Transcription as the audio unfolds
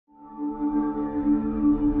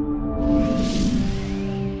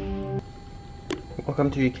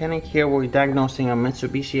Welcome to YOUCANIC. Here we're diagnosing a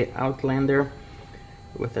Mitsubishi Outlander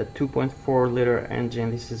with a 2.4 liter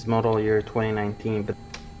engine. This is model year 2019, but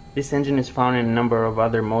this engine is found in a number of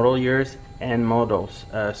other model years and models.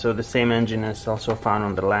 So the same engine is also found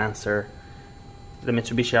on the Lancer, the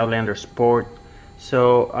Mitsubishi Outlander Sport.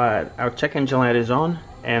 So our check engine light is on,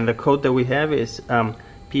 and the code that we have is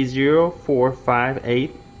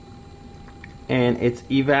P0458, and it's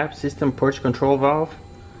evap system purge control valve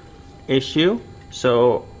issue.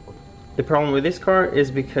 So the problem with this car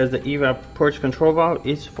is because the evap purge control valve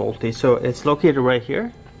is faulty. So it's located right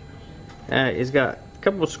here. It's got a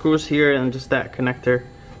couple of screws here and just that connector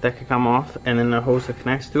that can come off, and then the hose that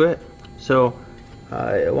connects to it. So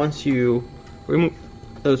once you remove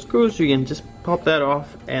those screws, you can just pop that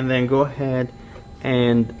off and then go ahead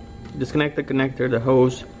and disconnect the connector, the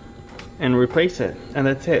hose, and replace it, and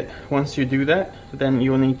that's it. Once you do that, then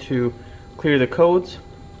you'll need to clear the codes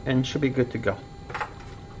and should be good to go.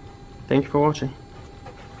 Thank you for watching.